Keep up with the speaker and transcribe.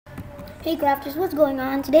Hey crafters, what's going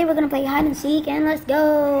on? Today we're gonna play hide and seek and let's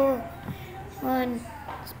go! One,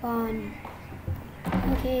 spawn.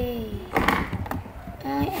 Okay.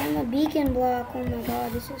 I am a beacon block. Oh my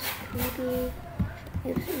god, this is creepy.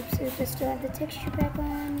 Oops, I still have the texture pack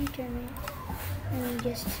on. Turn it. Let me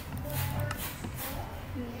just.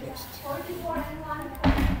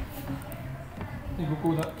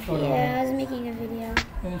 Yeah, I was making a video.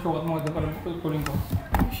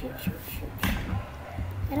 Oh, shoot.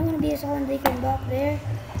 I don't want to be a solid beacon block there.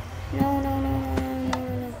 No.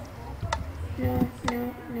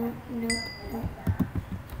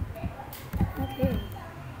 Okay.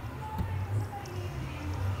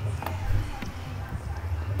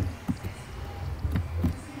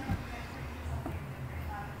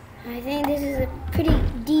 I think this is a pretty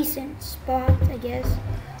decent spot, I guess.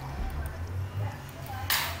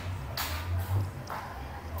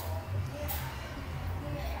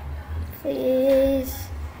 Please.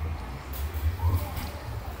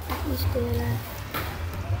 Let me stay alive.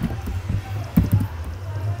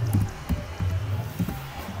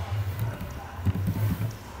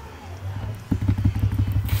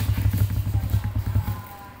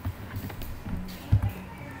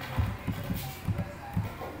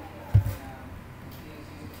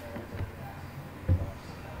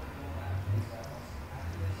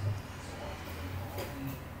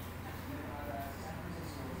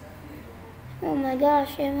 Oh my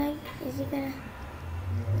gosh, is he gonna,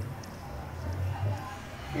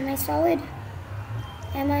 am I solid?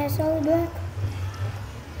 Am I a solid block?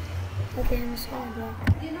 Okay, I'm a solid block.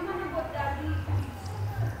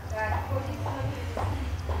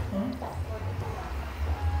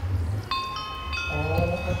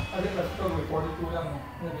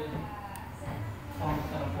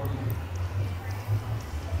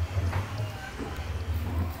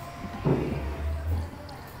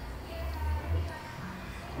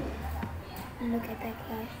 Look at that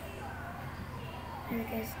guy. That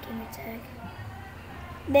guy's gamer tag.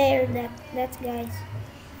 There, that's guys.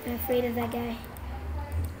 I'm afraid of that guy.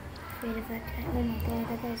 Oh my god,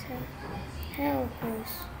 that guy's hell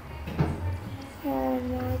close. Oh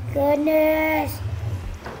my goodness!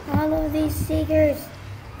 All of these seekers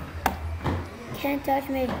can't touch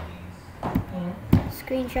me.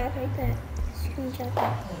 Screenshot right there. Screenshot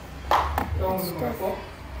that stuff.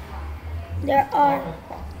 There are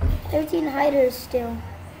 13 hiders still.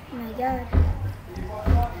 Oh my god.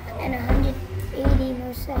 And 180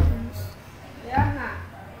 more seconds.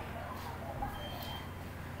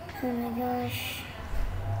 Oh my gosh.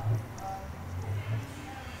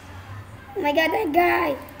 Oh my god, that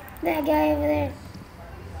guy over there.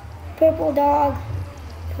 Purple dog,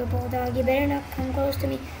 you better not come close to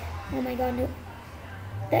me. Oh my god, no.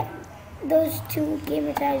 Those two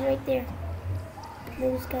gamer tags right there.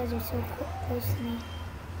 Those guys are so close to me.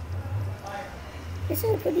 This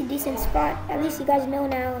is a pretty decent spot. At least you guys know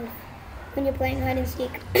now when you're playing hide and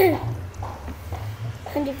seek.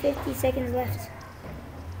 150 seconds left.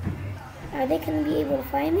 Are they gonna be able to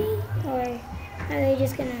find me, or are they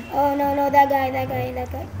just gonna? Oh no, that guy.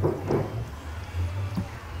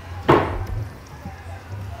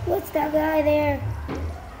 What's that guy there?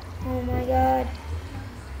 Oh my god,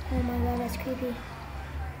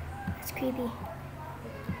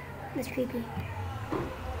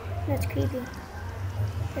 that's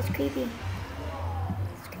creepy.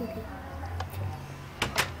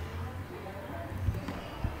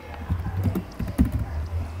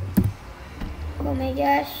 Oh my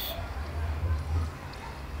gosh.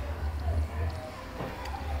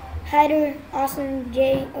 Hider Awesome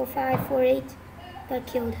J0548 got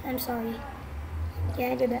killed. I'm sorry.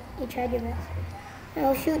 You tried your best.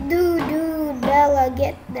 Oh shoot, dude, Bella,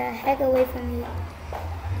 get the heck away from me.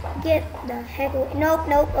 Get the heck away. Nope.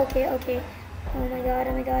 Okay. Oh my god.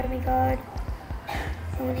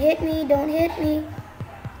 Don't hit me.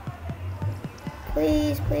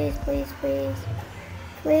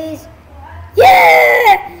 Please.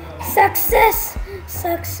 Yeah! Success,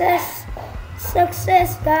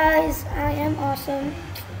 guys. I am awesome.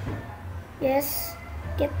 Yes.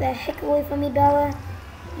 Get the heck away from me, Bella.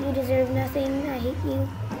 You deserve nothing. I hate you.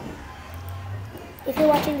 If you're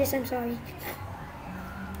watching this, I'm sorry.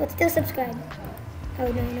 But still subscribe. Oh,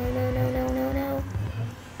 no.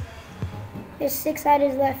 There's 6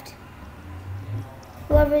 hiders left.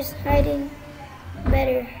 Whoever's hiding,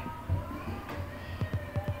 better.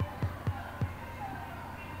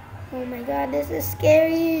 Oh my god, this is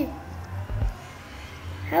scary.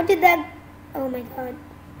 How did that... Oh my god.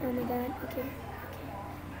 Okay.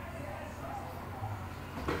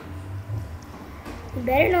 You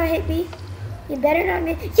better not hit me. You better not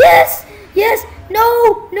make... Yes!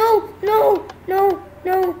 No!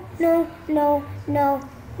 No, no, no, no,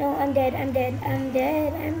 no, I'm dead, I'm dead, I'm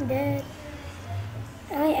dead, I'm dead.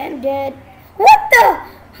 I am dead. What the?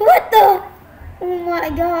 What the? Oh my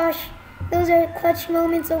gosh. Those are clutch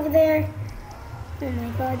moments over there. Oh my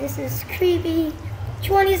god, this is creepy.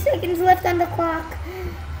 20 seconds left on the clock.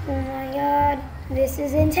 Oh my god, this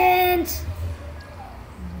is intense.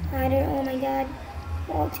 Oh my god.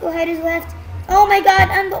 Oh, 2 hiders left. Oh my god,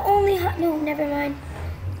 I'm the only no, never mind.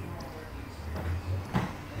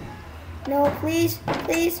 No, please,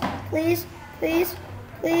 please, please, please,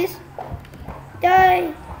 please.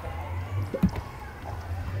 Die.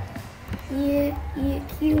 Yeah,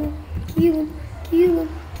 kill him, kill him, kill him,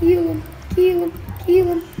 kill him, kill him, kill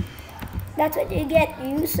him. That's what you get.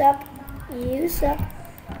 You suck. You suck.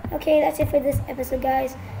 Okay, that's it for this episode,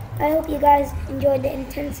 guys. I hope you guys enjoyed the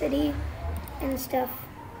intensity and stuff.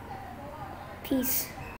 Peace.